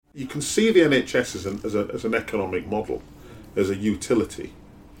You can see the NHS as an economic model, as a utility.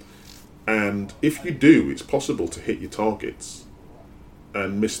 And if you do, it's possible to hit your targets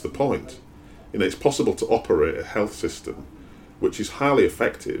and miss the point. It's possible to operate a health system which is highly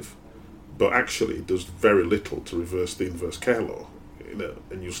effective, but actually does very little to reverse the inverse care law,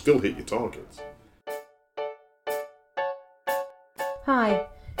 and you'll still hit your targets. Hi,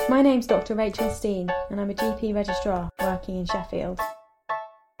 my name's Dr. Rachel Steen, and I'm a GP registrar working in Sheffield.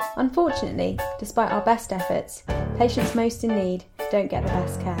 Unfortunately, despite our best efforts, patients most in need don't get the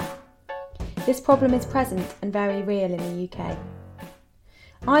best care. This problem is present and very real in the UK.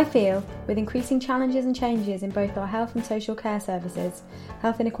 I feel, with increasing challenges and changes in both our health and social care services,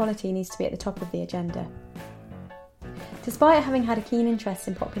 health inequality needs to be at the top of the agenda. Despite having had a keen interest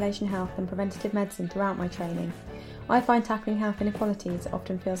in population health and preventative medicine throughout my training, I find tackling health inequalities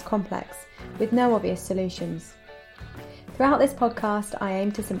often feels complex, with no obvious solutions. Throughout this podcast, I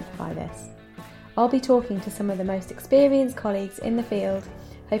aim to simplify this. I'll be talking to some of the most experienced colleagues in the field,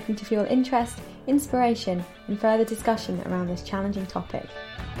 hoping to fuel interest, inspiration, and further discussion around this challenging topic.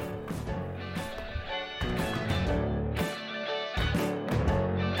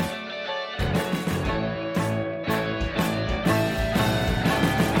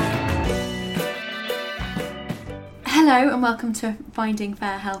 Hello and welcome to Finding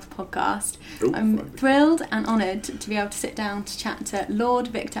Fair Health podcast. I'm thrilled and honoured to be able to sit down to chat to Lord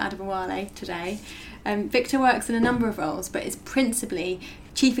Victor Adebowale today. Victor works in a number of roles, but is principally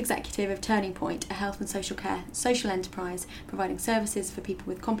Chief Executive of Turning Point, a health and social care social enterprise providing services for people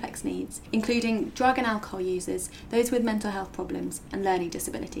with complex needs, including drug and alcohol users, those with mental health problems and learning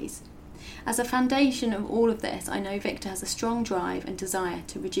disabilities. As a foundation of all of this, I know Victor has a strong drive and desire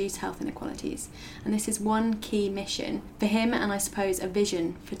to reduce health inequalities, and this is one key mission for him and I suppose a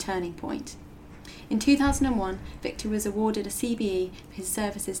vision for Turning Point. In 2001, Victor was awarded a CBE for his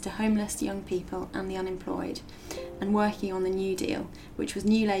services to homeless young people and the unemployed, and working on the New Deal, which was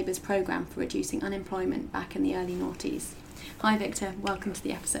New Labour's programme for reducing unemployment back in the early noughties. Hi Victor, welcome to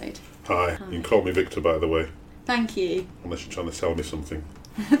the episode. Hi. You can call me Victor, by the way. Thank you. Unless you're trying to sell me something.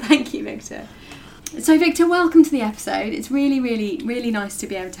 Thank you, Victor. So Victor, welcome to the episode. It's really nice to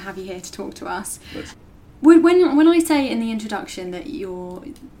be able to have you here to talk to us. Nice. When I say in the introduction that your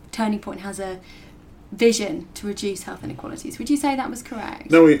Turning Point has a vision to reduce health inequalities, would you say that was correct?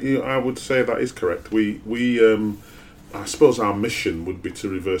 No, I would say that is correct. We I suppose our mission would be to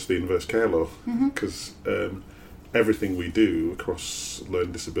reverse the inverse care law, because everything we do across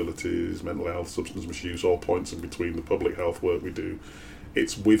learning disabilities, mental health, substance misuse, all points in between, the public health work we do,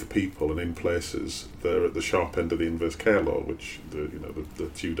 it's with people and in places that are at the sharp end of the inverse care law, which the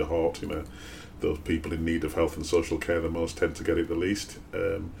Tudor Hort, those people in need of health and social care the most tend to get it the least.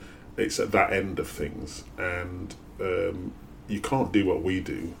 It's at that end of things, and you can't do what we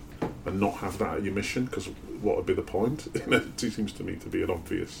do and not have that at your mission, because what would be the point? It seems to me to be an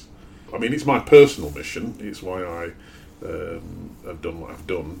obvious. I mean, it's my personal mission. It's why I have done what I've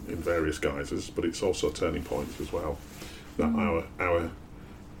done in various guises, but it's also Turning Points as well. That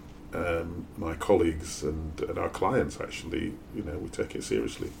my colleagues and our clients actually, we take it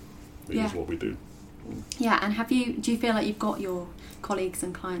seriously. It is what we do. Yeah, and do you feel like you've got your colleagues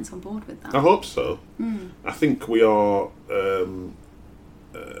and clients on board with that? I hope so. I think we are.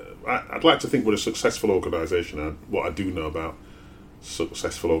 I'd like to think we're a successful organisation. What I do know about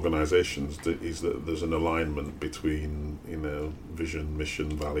successful organisations is that there's an alignment between vision, mission,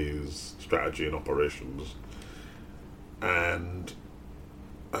 values, strategy, and operations. And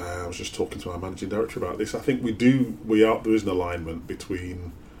I was just talking to our managing director about this. I think there is an alignment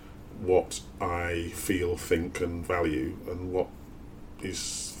between what I feel, think and value, and what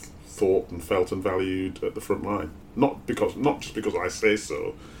is thought and felt and valued at the front line. Not just because I say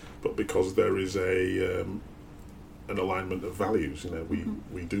so, but because there is an alignment of values.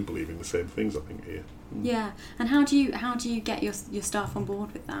 We do believe in the same things, I think, here. Yeah, and how do you get your staff on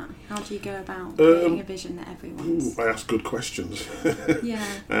board with that? How do you go about creating a vision that everyone's... I ask good questions. Yeah.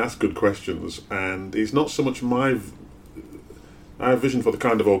 I ask good questions, and it's not so much I have a vision for the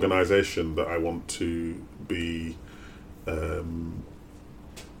kind of organisation that I want to be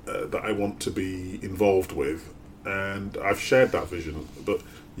involved with, and I've shared that vision. But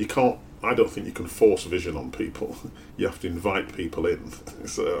I don't think you can force vision on people. You have to invite people in.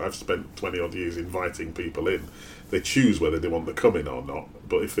 So I've spent 20 odd years inviting people in. They choose whether they want to come in or not.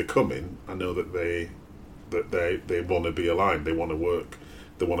 But if they come in, I know that they want to be aligned. They want to work.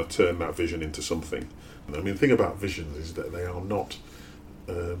 They want to turn that vision into something. I mean, the thing about visions is that they are not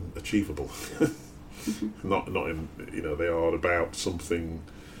achievable. Not in, they are about something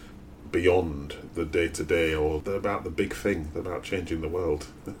beyond the day-to-day, or they're about the big thing, they're about changing the world.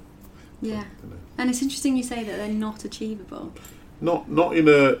 Yeah, and it's interesting you say that they're not achievable. Not in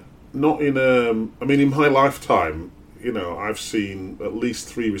a. I mean, in my lifetime, I've seen at least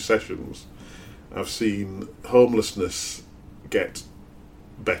 3 recessions. I've seen homelessness get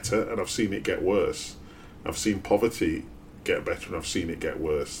better, and I've seen it get worse. I've seen poverty get better, and I've seen it get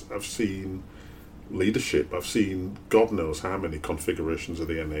worse. I've seen leadership. I've seen God knows how many configurations of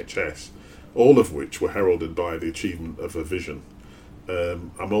the NHS, all of which were heralded by the achievement of a vision.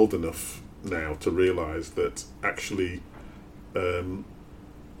 I'm old enough now to realise that actually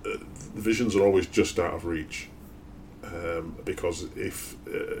visions are always just out of reach, because if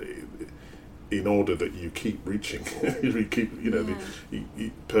in order that you keep reaching, you keep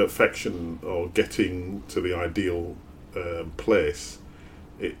the perfection or getting to the ideal place.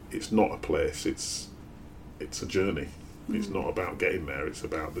 It's not a place. It's a journey. It's not about getting there. It's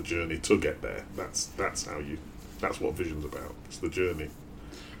about the journey to get there. That's what vision's about. It's the journey.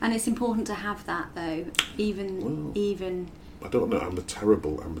 And it's important to have that, though. Even. I don't know. I'm a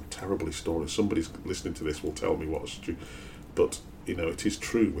terrible historian. Somebody's listening to this will tell me what's true, but it is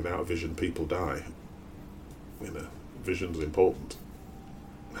true. Without a vision, people die. Vision's important.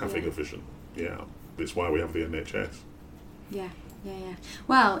 Having a vision, it's why we have the NHS. Yeah.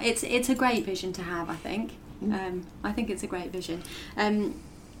 Well, it's a great vision to have. I think. I think it's a great vision.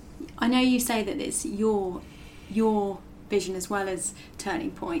 I know you say that it's your vision as well as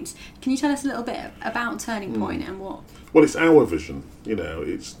Turning Point. Can you tell us a little bit about Turning Point and what? Well, it's our vision.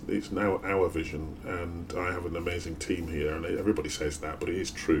 It's now our vision, and I have an amazing team here, and everybody says that, but it is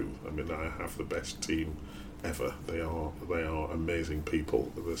true. I mean, I have the best team ever. They are amazing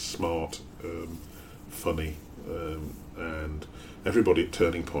people. They're smart, funny, and everybody at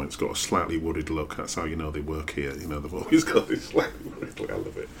Turning Point's got a slightly worried look. That's how you know they work here. They've always got this slightly worried look. I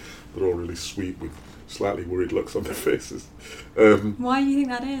love it. They're all really sweet with slightly worried looks on their faces. Why do you think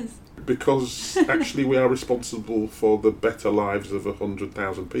that is? Because actually we are responsible for the better lives of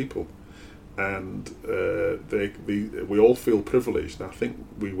 100,000 people, and we all feel privileged. And I think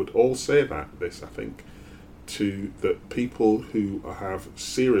we would all say that people who have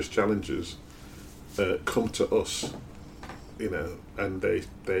serious challenges come to us, and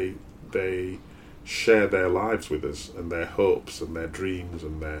they share their lives with us and their hopes and their dreams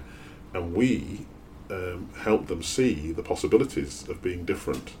and we help them see the possibilities of being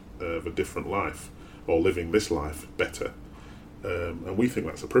different, of a different life, or living this life better. And we think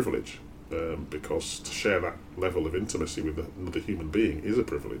that's a privilege, because to share that level of intimacy with another human being is a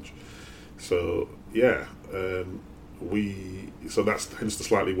privilege. So so that's hence the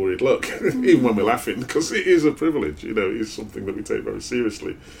slightly worried look, even when we're laughing, because it is a privilege. It is something that we take very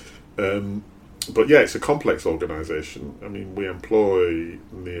seriously. But it's a complex organisation. I mean, we employ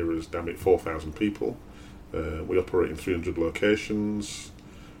near as 4,000 people. We operate in 300 locations.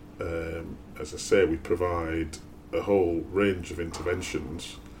 As I say, we provide a whole range of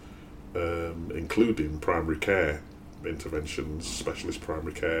interventions, including primary care interventions, specialist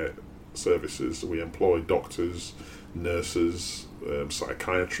primary care services. We employ doctors, nurses,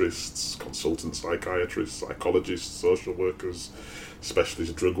 psychiatrists, consultant psychiatrists, psychologists, social workers,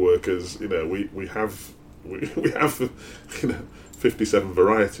 specialist drug workers. We have 57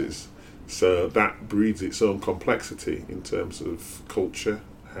 varieties. So that breeds its own complexity in terms of culture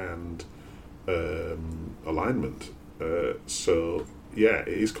and alignment. It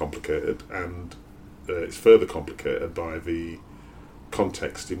is complicated, and it's further complicated by the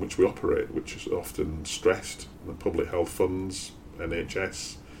context in which we operate, which is often stressed. The public health funds,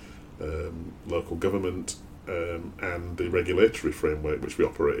 NHS, local government, and the regulatory framework which we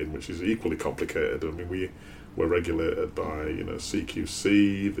operate in, which is equally complicated. I mean, we're regulated by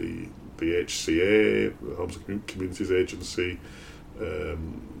CQC, the HCA, the Homes and Communities Agency, the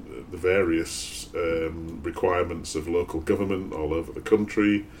various requirements of local government all over the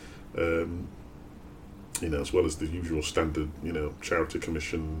country, as well as the usual standard, Charity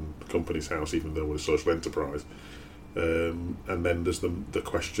Commission, Companies House, even though we're a social enterprise. And then there's the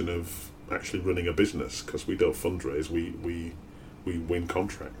question of actually running a business, because we don't fundraise, we win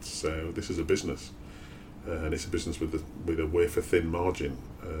contracts. So this is a business, and it's a business with a wafer-thin margin,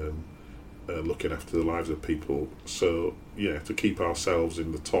 looking after the lives of people. So to keep ourselves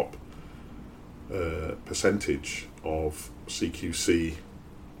in the top percentage of CQC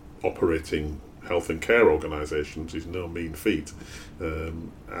operating health and care organisations is no mean feat,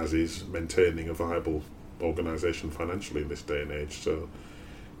 as is maintaining a viable organisation financially in this day and age. So,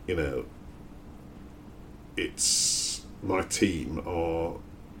 my team are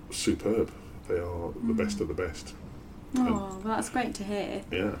superb. They are the best of the best. Oh, well, that's great to hear.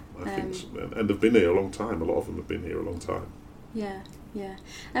 Yeah, I think so. And they've been here a long time. A lot of them have been here a long time. Yeah.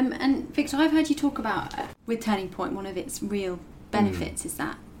 And Victor, I've heard you talk about, with Turning Point, one of its real benefits is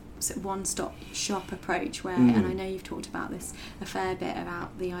that sort of one-stop shop approach where, and I know you've talked about this a fair bit,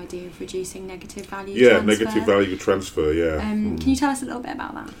 about the idea of reducing negative value transfer. Negative value transfer, Can you tell us a little bit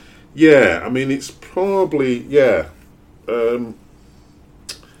about that? Yeah, I mean, it's probably,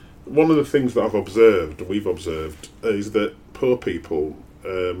 one of the things that we've observed, is that poor people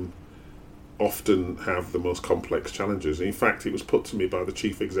often have the most complex challenges. In fact, it was put to me by the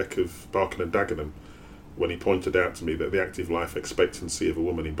chief exec of Barking and Dagenham when he pointed out to me that the active life expectancy of a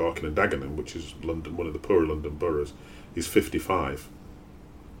woman in Barking and Dagenham, which is London, one of the poorer London boroughs, is 55.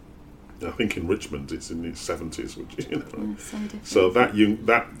 I think in Richmond it's in its 70s, which so that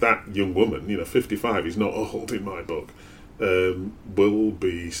young woman, 55 is not old in my book, will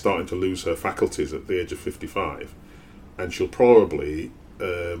be starting to lose her faculties at the age of 55, and she'll probably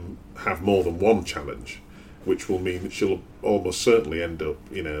have more than one challenge, which will mean that she'll almost certainly end up,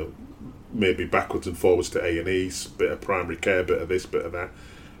 maybe backwards and forwards to A&E, bit of primary care, bit of this, bit of that.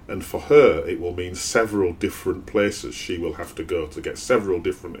 And for her, it will mean several different places she will have to go to get several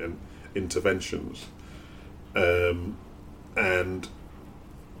different interventions. And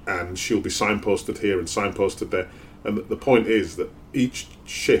she'll be signposted here and signposted there. And the point is that each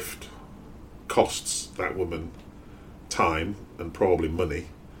shift costs that woman time and probably money,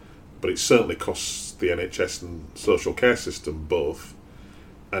 but it certainly costs the NHS and social care system both.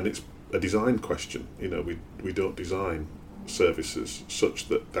 And it's a design question. We don't design services such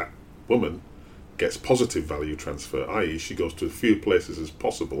that that woman gets positive value transfer, i.e. she goes to as few places as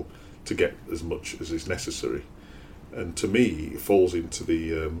possible to get as much as is necessary. And to me, it falls into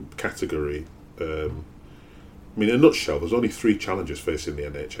the category, in a nutshell, there's only 3 challenges facing the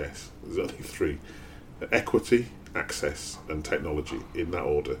NHS. There's only 3. Equity, access and technology, in that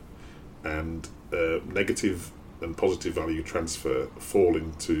order. And negative and positive value transfer falls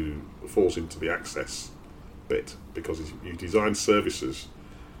into the access bit, because if you design services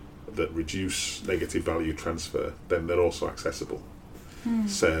that reduce negative value transfer, then they're also accessible.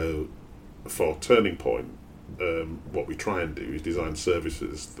 So for Turning Point, what we try and do is design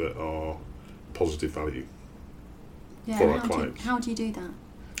services that are positive value for our clients. How do you do that?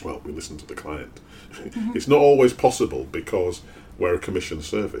 Well, we listen to the client. It's not always possible because we're a commission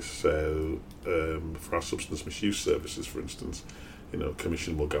service. So for our substance misuse services, for instance,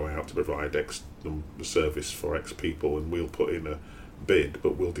 commission will go out to provide X service for X people, and we'll put in a bid,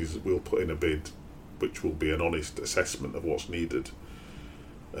 but we'll put in a bid which will be an honest assessment of what's needed.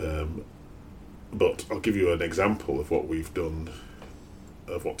 But I'll give you an example of what we've done,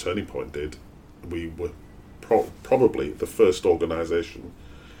 of what Turning Point did. We were probably the first organisation,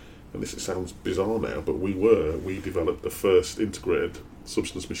 and this sounds bizarre now, but we developed the first integrated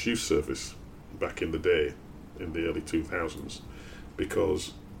substance misuse service back in the day, in the early 2000s,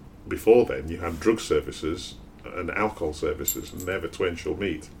 because before then you had drug services and alcohol services, and never twain shall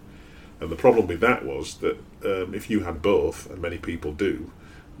meet. And the problem with that was that if you had both, and many people do,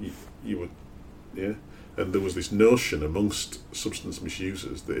 you would, and there was this notion amongst substance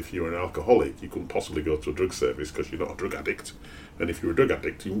misusers that if you were an alcoholic, you couldn't possibly go to a drug service because you're not a drug addict. And if you were a drug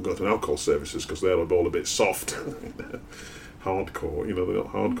addict, you wouldn't go to an alcohol services because they're all a bit soft, hardcore. They're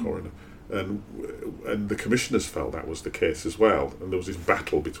not hardcore. And the commissioners felt that was the case as well. And there was this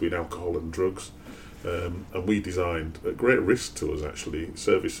battle between alcohol and drugs. And we designed, at great risk to us actually,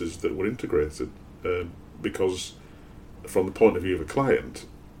 services that were integrated because from the point of view of a client,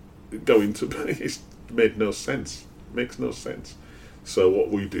 going to it made no sense. Makes no sense. So what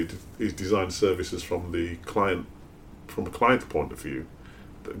we did is design services from a client's point of view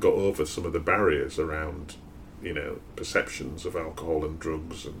that got over some of the barriers around, perceptions of alcohol and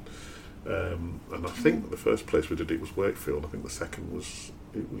drugs, and I think the first place we did it was Wakefield. I think the second was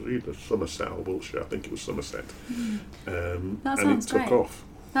either Somerset or Wiltshire. I think it was Somerset. And it took off.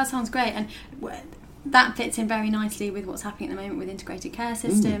 That sounds great, and that fits in very nicely with what's happening at the moment with integrated care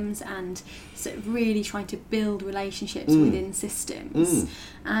systems and sort of really trying to build relationships within systems.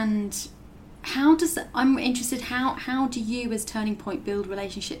 And I'm interested, how do you as Turning Point build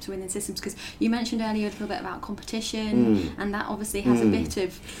relationships within systems? Because you mentioned earlier a little bit about competition, and that obviously has a bit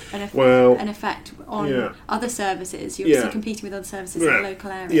of an effect on other services. You're obviously competing with other services in the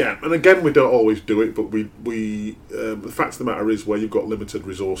local area. Yeah, and again, we don't always do it, but we the fact of the matter is, where you've got limited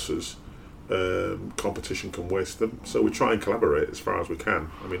resources, competition can waste them. So we try and collaborate as far as we can.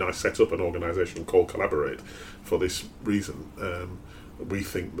 I mean, I set up an organisation called Collaborate for this reason. We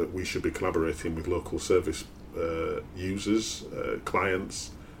think that we should be collaborating with local service users,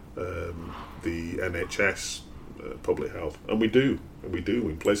 clients, the NHS, public health, and we do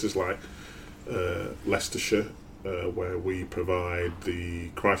in places like Leicestershire, where we provide the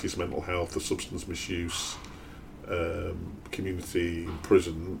crisis mental health, the substance misuse community in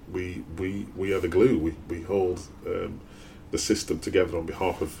prison. We are the glue. We hold the system together on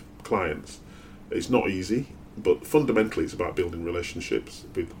behalf of clients. It's not easy, but fundamentally it's about building relationships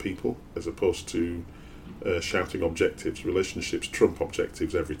with people as opposed to shouting objectives. Relationships trump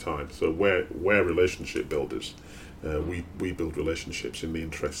objectives every time. So we're relationship builders. We build relationships in the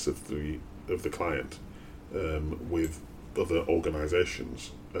interests of the client with other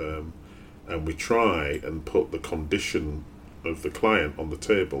organisations, and we try and put the condition of the client on the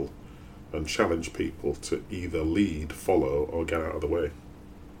table and challenge people to either lead, follow, or get out of the way.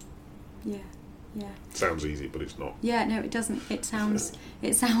 Yeah. Sounds easy, but it's not. Yeah, no, it doesn't. It sounds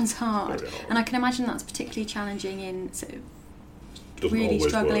hard, and I can imagine that's particularly challenging in sort of really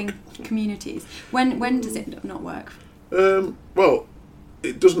struggling communities. When does it not work? Well,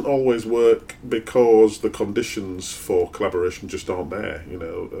 it doesn't always work because the conditions for collaboration just aren't there.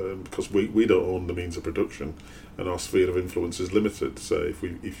 Because we don't own the means of production, and our sphere of influence is limited. So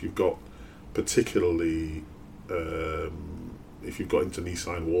if you've got particularly if you've got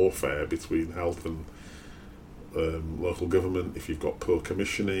internecine warfare between health and local government, if you've got poor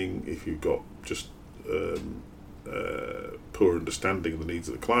commissioning, if you've got just poor understanding of the needs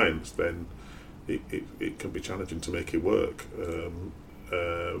of the clients, then it can be challenging to make it work.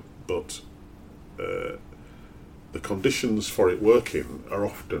 But the conditions for it working are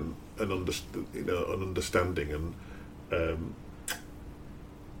often an understanding, and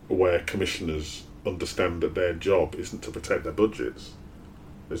where commissioners understand that their job isn't to protect their budgets,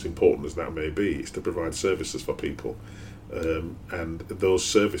 as important as that may be. It's to provide services for people, and those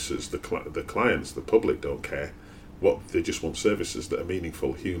services, the clients, the public don't care. What they just want services that are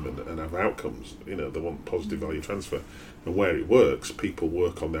meaningful, human, and have outcomes. They want positive value transfer, and where it works, people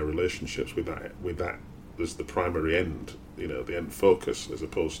work on their relationships with that as the primary end. The end focus, as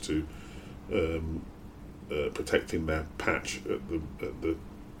opposed to protecting their patch at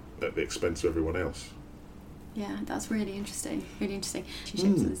the expense of everyone else. Yeah, that's really interesting. Really interesting.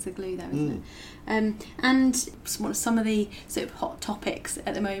 There's the glue there, isn't it? And some of the sort of hot topics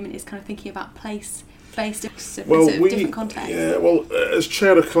at the moment is kind of thinking about place-based different contexts. Yeah, well, as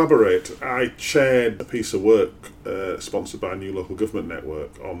chair of Collaborate, I chaired a piece of work sponsored by a new local government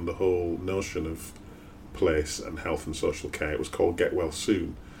network on the whole notion of place and health and social care. It was called Get Well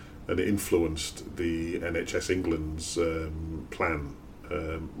Soon, and it influenced the NHS England's plan.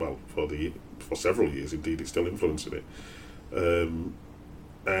 For several years, indeed, it's still influencing it.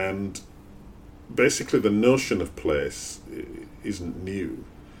 And basically, the notion of place isn't new.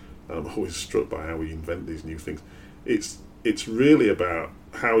 I'm always struck by how we invent these new things. It's really about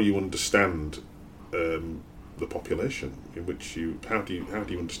how you understand the population in which how do you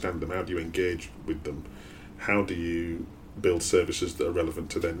understand them? How do you engage with them? How do you build services that are relevant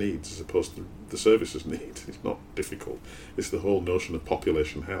to their needs as opposed to the services need? It's not difficult. It's the whole notion of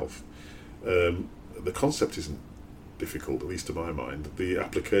population health. The concept isn't difficult, at least to my mind. The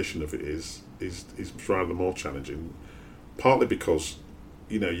application of it is rather more challenging, partly because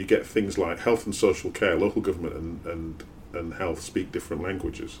you get things like health and social care. Local government and health speak different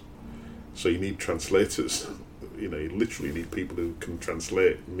languages, so you need translators. You literally need people who can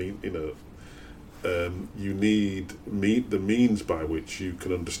translate. You need the means by which you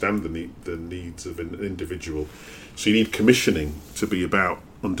can understand the needs of an individual. So you need commissioning to be about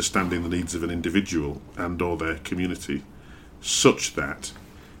understanding the needs of an individual and or their community, such that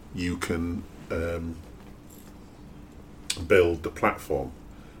you can build the platform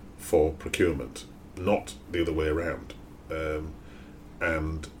for procurement, not the other way around,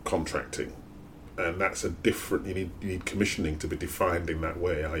 and contracting. And that's a different. You need commissioning to be defined in that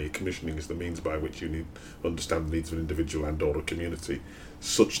way. I.e., commissioning is the means by which you need understand the needs of an individual and or a community,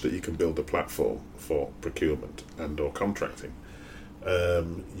 such that you can build a platform for procurement and or contracting.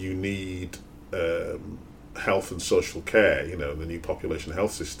 You need health and social care. The new population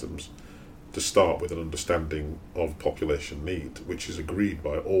health systems, to start with an understanding of population need, which is agreed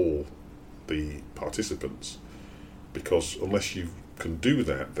by all the participants, because unless you can do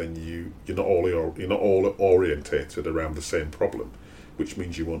that, then you're not all orientated around the same problem, which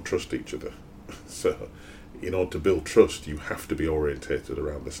means you won't trust each other. So in order to build trust, you have to be orientated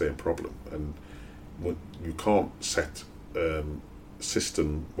around the same problem, and you can't set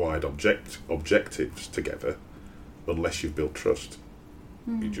system-wide objectives together unless you've built trust.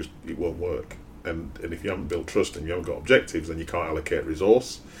 It won't work. And if you haven't built trust and you haven't got objectives, then you can't allocate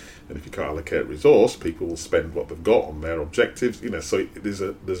resource. And if you can't allocate resource, people will spend what they've got on their objectives. So there's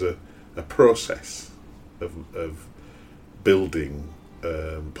a process of building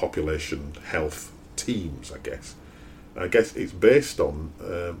population health teams. I guess it's based on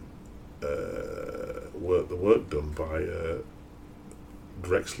the work done by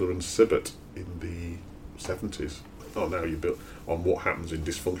Drexler and Sibbett in the 70s. Oh, now you built on what happens in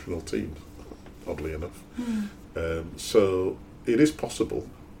dysfunctional teams, oddly enough. So it is possible.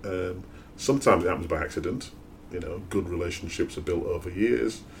 Sometimes it happens by accident. Good relationships are built over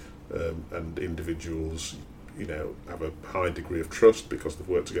years, and individuals, have a high degree of trust because they've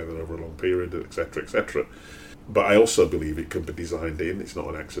worked together over a long period, etc., etc. But I also believe it can be designed in. It's not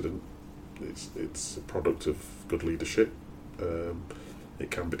an accident. It's a product of good leadership. It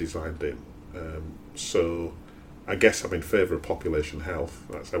can be designed in. So I guess I'm in favour of population health.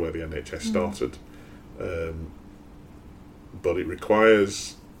 That's where the NHS started. But it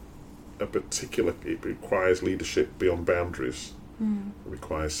requires it requires leadership beyond boundaries. It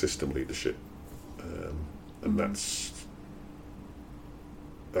requires system leadership. And that's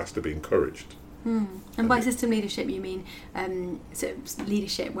to be encouraged. And by system leadership you mean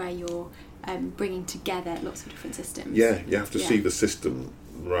leadership where you're bringing together lots of different systems. Yeah, you have to see the system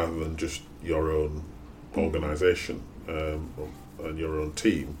rather than just your own organisation and your own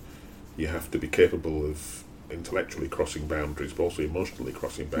team. You have to be capable of intellectually crossing boundaries, but also emotionally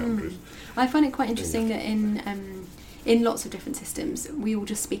crossing boundaries. I find it quite interesting that in lots of different systems we all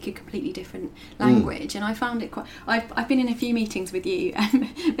just speak a completely different language, and I found it quite... I've been in a few meetings with you,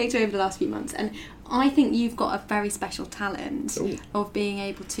 Victor, over the last few months, and I think you've got a very special talent of being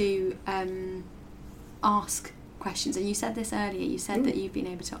able to ask questions. And you said this earlier, you said that you've been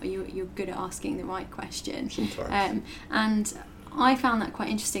able to... You're good at asking the right question. Sometimes. And I found that quite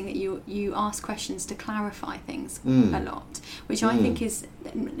interesting that you ask questions to clarify things a lot, which I think is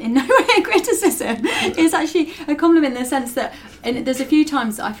in no way a criticism. It's actually a compliment in the sense that there's a few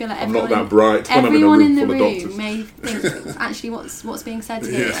times that I feel like everyone, I'm not that bright. Everyone in the room may think actually what's being said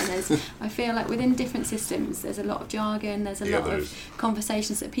here, and I feel like within different systems there's a lot of jargon, there's a lot of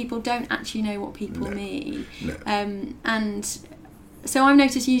conversations that people don't actually know what people mean, and so I've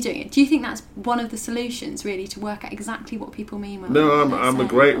noticed you doing it. Do you think that's one of the solutions, really, to work out exactly what people mean? I'm a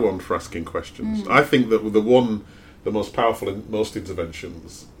great one for asking questions. I think that the most powerful in most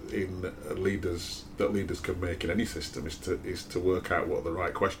interventions in leaders can make in any system is to work out what the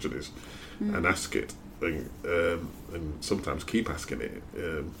right question is and ask it, and sometimes keep asking it.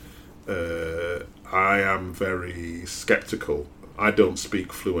 I am very sceptical. I don't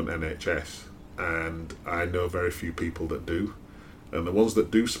speak fluent NHS, and I know very few people that do. And the ones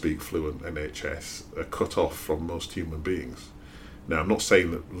that do speak fluent NHS are cut off from most human beings. Now, I'm not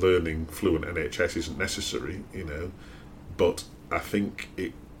saying that learning fluent NHS isn't necessary, but I think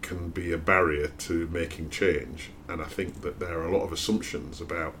it can be a barrier to making change. And I think that there are a lot of assumptions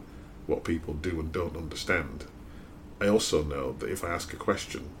about what people do and don't understand. I also know that if I ask a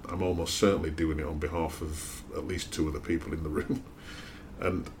question, I'm almost certainly doing it on behalf of at least two other people in the room.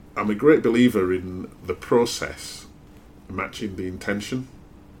 And I'm a great believer in the process matching the intention,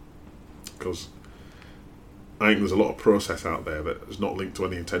 because I think there's a lot of process out there that is not linked to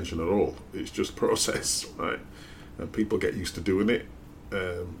any intention at all. It's just process, right? And people get used to doing it.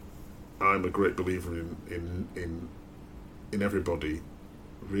 I'm a great believer in everybody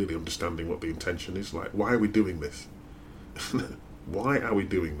really understanding what the intention is. Like, why are we doing this? Why are we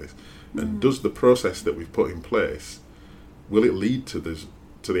doing this? And does the process that we've put in place, will it lead to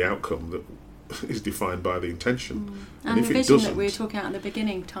the outcome that is defined by the intention? And if the vision that we were talking about at the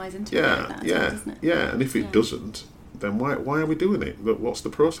beginning ties into it, doesn't it? Yeah, and if it doesn't, then why are we doing it? What's the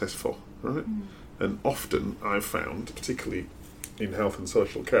process for, right? And often I've found, particularly in health and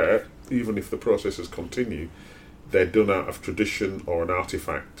social care, even if the processes continue, they're done out of tradition or an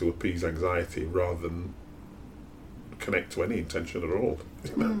artefact to appease anxiety rather than connect to any intention at all.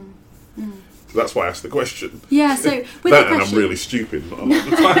 So that's why I asked the question. Yeah, so with that, the question, and I'm really stupid. I'm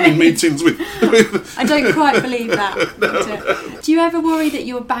in meetings with I don't quite believe that. Do you ever worry that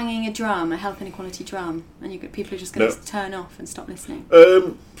you're banging a drum, a health inequality drum, and people are just going to turn off and stop listening?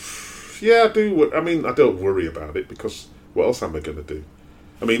 Yeah, I do. I mean, I don't worry about it, because what else am I going to do?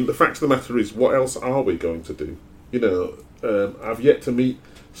 I mean, the fact of the matter is, what else are we going to do? I've yet to meet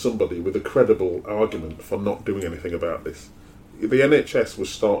somebody with a credible argument for not doing anything about this. The NHS was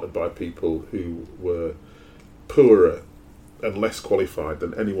started by people who were poorer and less qualified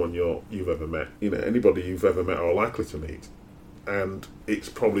than anyone you've ever met. Anybody you've ever met or likely to meet. And it's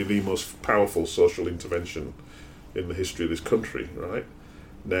probably the most powerful social intervention in the history of this country, right?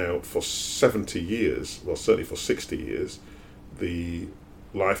 Now, for 70 years, well, certainly for 60 years, the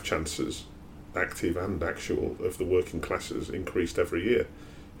life chances, active and actual, of the working classes increased every year.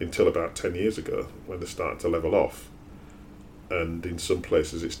 until about 10 years ago, when they're starting to level off. And in some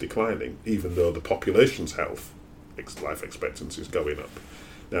places it's declining, even though the population's life expectancy is going up.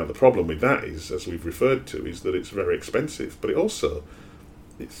 Now, the problem with that is, as we've referred to, is that it's very expensive, but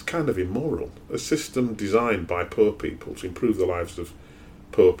it's kind of immoral. A system designed by poor people to improve the lives of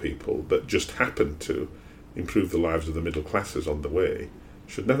poor people that just happen to improve the lives of the middle classes on the way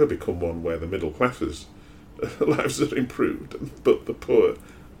should never become one where the middle classes' lives are improved, but the poor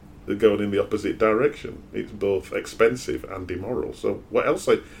are going in the opposite direction. It's both expensive and immoral. So what else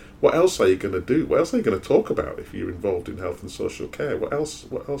are you going to do? What else are you going to talk about if you're involved in health and social care? What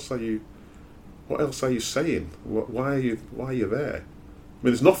else are you saying? Why are you there? I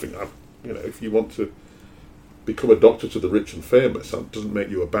mean, there's nothing. If you want to become a doctor to the rich and famous, that doesn't make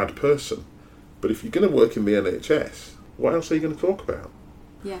you a bad person. But if you're going to work in the NHS, what else are you going to talk about?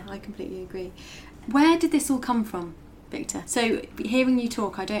 Yeah, I completely agree. Where did this all come from, Victor? So, hearing you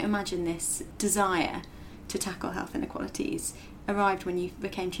talk, I don't imagine this desire to tackle health inequalities arrived when you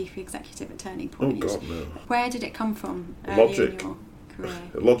became chief executive at Turning Point. Oh God, no. Where did it come from Logic. in your career?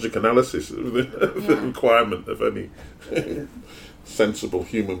 Logic analysis of the requirement of any sensible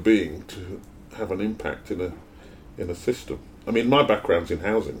human being to have an impact in a system. I mean, my background's in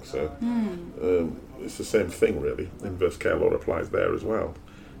housing, so it's the same thing really. Inverse care law applies there as well.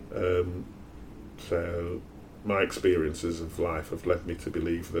 So my experiences of life have led me to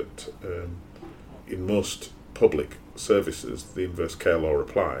believe that in most public services the inverse care law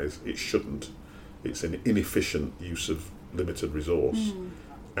applies. It shouldn't. It's an inefficient use of limited resource,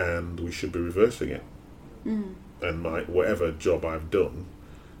 and we should be reversing it. And whatever job I've done,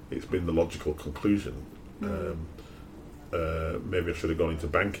 it's been the logical conclusion. Maybe I should have gone into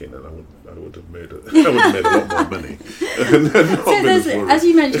banking, and I would have made a lot more money. So as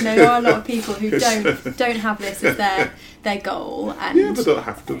you mentioned, there are a lot of people who don't have this as their goal. And, they don't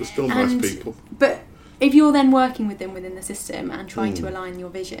have to. They're still nice people. But if you're then working with them within the system and trying to align your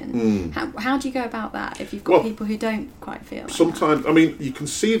vision, how do you go about that if you've got people who don't quite feel like sometimes that? I mean, you can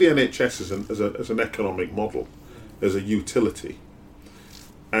see the NHS as an economic model, as a utility,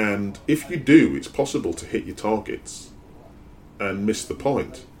 and if you do, it's possible to hit your targets and miss the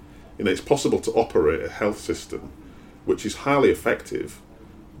point. It's possible to operate a health system which is highly effective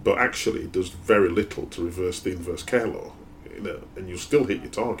but actually does very little to reverse the inverse care law, and you'll still hit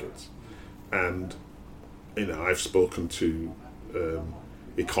your targets. And I've spoken to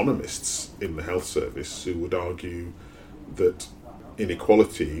economists in the health service who would argue that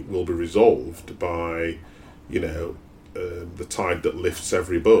inequality will be resolved by the tide that lifts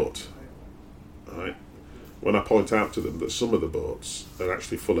every boat, right? When I point out to them that some of the boats are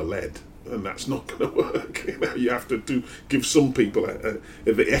actually full of lead, and that's not going to work. You have to give some people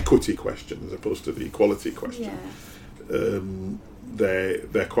the equity question as opposed to the equality question.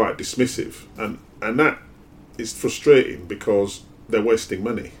 They're quite dismissive, and that is frustrating because they're wasting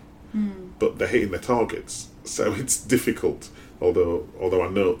money, but they're hitting their targets. So it's difficult. Although I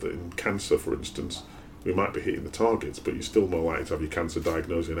note that in cancer, for instance, we might be hitting the targets, but you're still more likely to have your cancer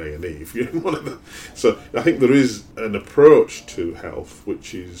diagnosed in A&E if you're in one of them. So I think there is an approach to health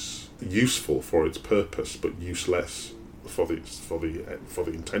which is useful for its purpose, but useless for the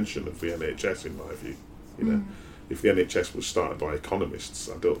intention of the NHS, in my view. If the NHS was started by economists,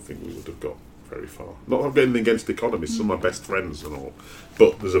 I don't think we would have got very far. Not I've got anything against economists, some of my best friends and all,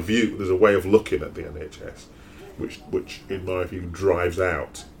 but there's a way of looking at the NHS which in my view drives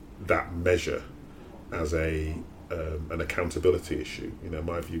out that measure as an accountability issue.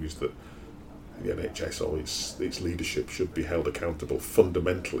 My view is that the NHS or its leadership should be held accountable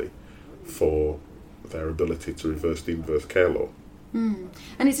fundamentally for their ability to reverse the inverse care law. And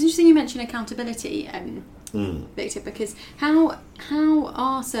it's interesting you mention accountability, Victor, because how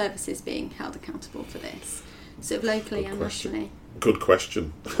are services being held accountable for this, sort of locally and nationally? Good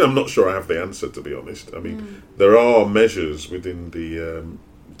question. I'm not sure I have the answer, to be honest. I mean, there are measures within the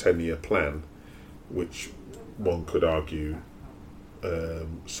 10-year plan which one could argue, Nikki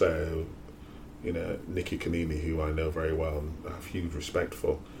Canini, who I know very well and have huge respect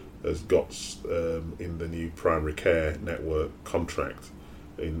for, has got in the new primary care network contract,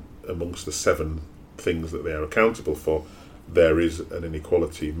 in amongst the 7 things that they are accountable for, there is an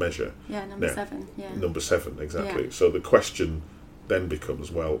inequality measure. Yeah, number 7. Yeah. Number 7, exactly. Yeah. So the question then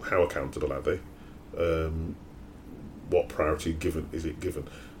becomes, well, how accountable are they? What priority is it given?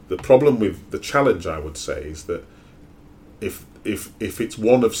 The problem with the challenge, I would say, is that if it's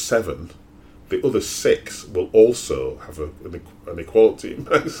one of 7, the other 6 will also have an equality.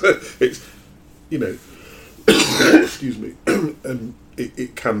 It's excuse me, and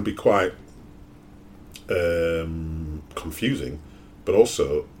it can be quite confusing but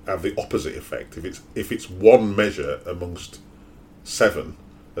also have the opposite effect. If it's one measure amongst 7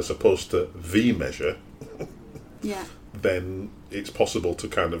 as opposed to the measure, then it's possible to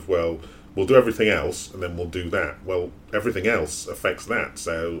kind of, well, we'll do everything else and then we'll do that. Well, everything else affects that,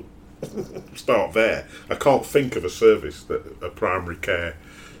 so start there. I can't think of a service that a primary care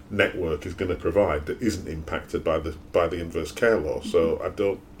network is going to provide that isn't impacted by the inverse care law. So I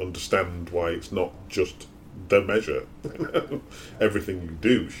don't understand why it's not just the measure. Everything you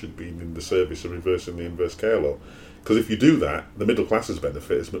do should be in the service of reversing the inverse care law. Because if you do that, the middle classes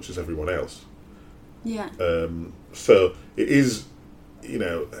benefit as much as everyone else. Yeah. So it is, and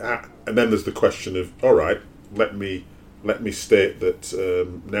then there's the question of, all right, let me state that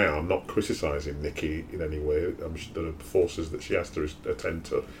now I'm not criticising Nikki in any way. There are forces that she has to attend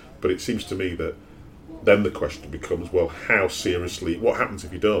to, but it seems to me that then the question becomes, well, how seriously? What happens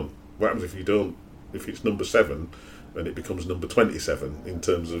if you don't? What happens if you don't? If it's number 7, and it becomes number 27 in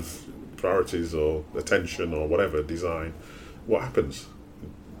terms of priorities or attention or whatever design? What happens?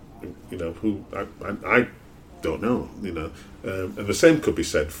 Who I don't know. And the same could be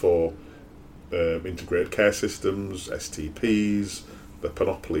said for integrated care systems, STPs, the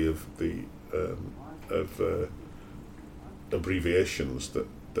panoply of the abbreviations that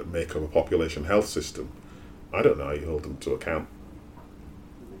make up a population health system. I don't know how you hold them to account.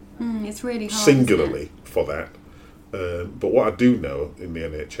 It's really hard, singularly for that. But what I do know in the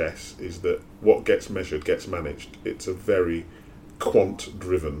NHS is that what gets measured gets managed. It's a very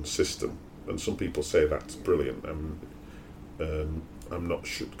quant-driven system, and some people say that's brilliant. I'm not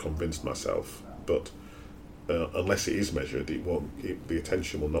convinced myself, but unless it is measured, the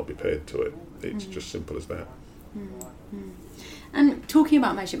attention will not be paid to it. It's just simple as that. And talking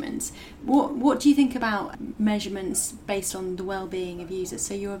about measurements, what do you think about measurements based on the well-being of users?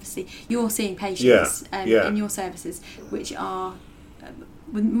 So you're seeing patients in your services which are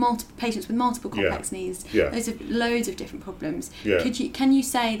with patients with multiple complex needs. There's loads of different problems. Can you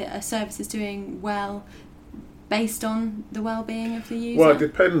say that a service is doing well based on the well-being of the user? Well, it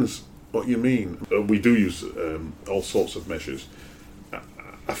depends what you mean. We do use all sorts of measures.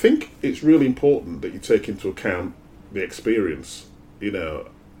 I think it's really important that you take into account the experience.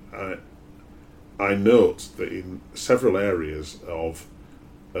 I note that in several areas of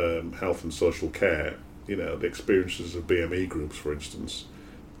health and social care, the experiences of BME groups, for instance,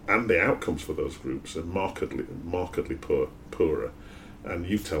 and the outcomes for those groups are markedly poorer. And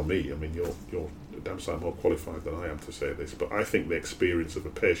you tell me, you're damn sight more qualified than I am to say this, but I think the experience of a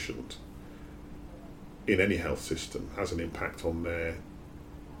patient in any health system has an impact on their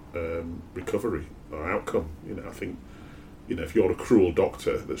recovery or outcome. I think, if you're a cruel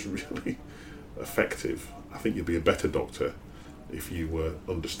doctor that's really effective, I think you'd be a better doctor if you were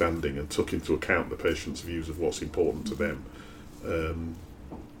understanding and took into account the patient's views of what's important to them.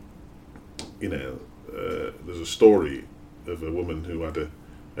 There's a story of a woman who had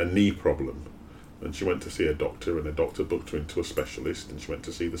a knee problem, and she went to see a doctor, and the doctor booked her into a specialist, and she went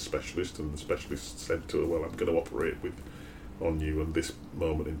to see the specialist, and the specialist said to her, well, I'm going to operate on you at this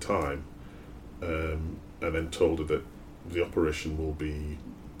moment in time, and then told her that the operation will be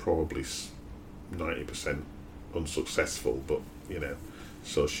probably 90% unsuccessful, but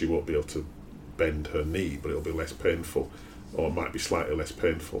so she won't be able to bend her knee, but it'll be less painful, or it might be slightly less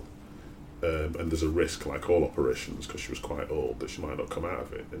painful, and there's a risk, like all operations, because she was quite old, that she might not come out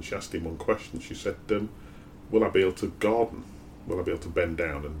of it. And she asked him one question. She said, will I be able to garden? Will I be able to bend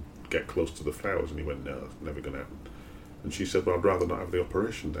down and get close to the flowers? And he went, no, it's never going to happen. And she said, well, I'd rather not have the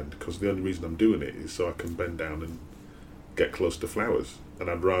operation then, because the only reason I'm doing it is so I can bend down and get close to flowers, and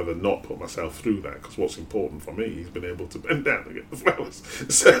I'd rather not put myself through that, because what's important for me is being able to bend down and get the flowers.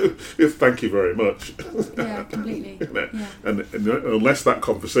 So thank you very much. Yeah, completely. And unless that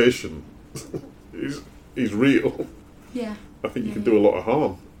conversation is real, I think you can do a lot of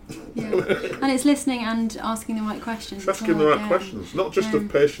harm. And it's listening and asking the right questions. It's asking the right questions, not just of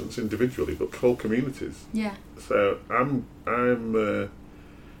patients individually, but whole communities. So I'm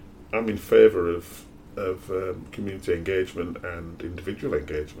in favour of community engagement and individual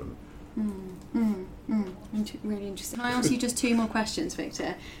engagement. Really interesting. Can I ask you just 2 more questions,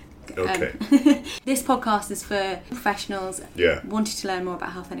 Victor? Okay. This podcast is for professionals wanting to learn more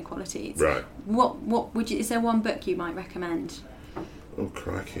about health inequalities. Right. What would you? Is there one book you might recommend? Oh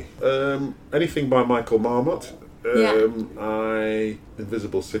crikey! Anything by Michael Marmot.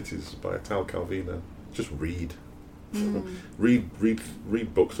 Invisible Cities by Tal Calvino. Just read.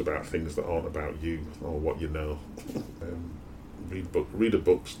 Read books about things that aren't about you or what you know. Read a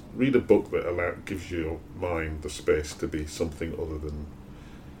book that gives your mind the space to be something other than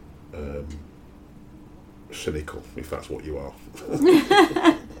cynical, if that's what you are.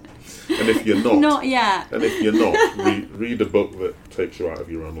 And if you're not yet. And if you're not, read a book that takes you out of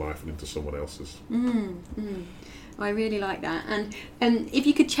your own life and into someone else's. I really like that. And if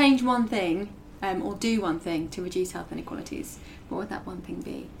you could change one thing, or do one thing to reduce health inequalities, what would that one thing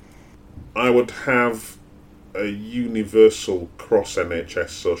be? I would have a universal cross-NHS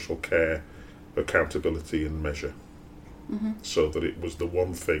social care accountability and measure, so that it was the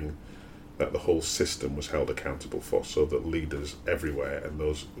one thing that the whole system was held accountable for, so that leaders everywhere and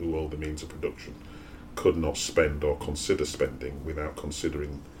those who hold the means of production could not spend or consider spending without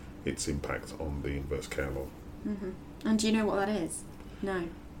considering its impact on the inverse care law. And do you know what that is? No.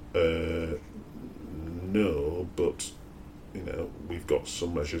 No, but we've got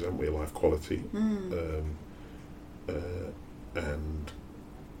some measures, haven't we? Life quality, and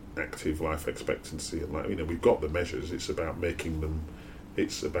active life expectancy, and we've got the measures. It's about making them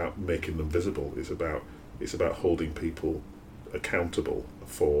visible. It's about holding people accountable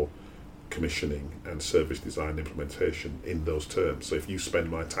for commissioning and service design implementation in those terms. So if you spend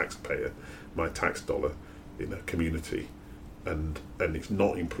my tax dollar in a community and it's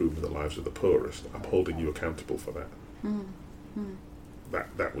not improving the lives of the poorest, I'm holding you accountable for that.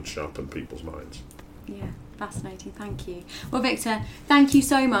 That would sharpen people's minds. Yeah, fascinating. Thank you. Well, Victor, thank you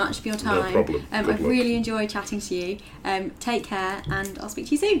so much for your time. No problem. I've really enjoyed chatting to you. Take care, and I'll speak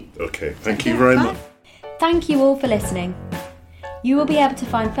to you soon. Okay, thank you very much. Thank you all for listening. You will be able to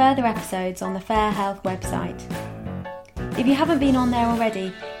find further episodes on the Fair Health website. If you haven't been on there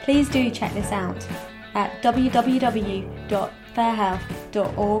already, please do check this out at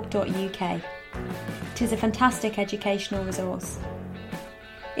www.fairhealth.org.uk. It is a fantastic educational resource.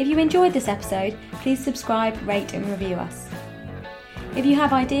 If you enjoyed this episode, please subscribe, rate and review us. If you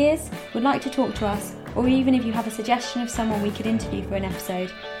have ideas, would like to talk to us, or even if you have a suggestion of someone we could interview for an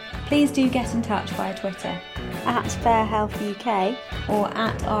episode, please do get in touch via Twitter at FairHealthUK or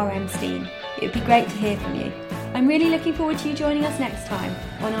at RMSteen. It would be great to hear from you. I'm really looking forward to you joining us next time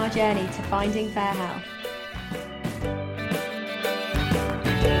on our journey to finding fair health.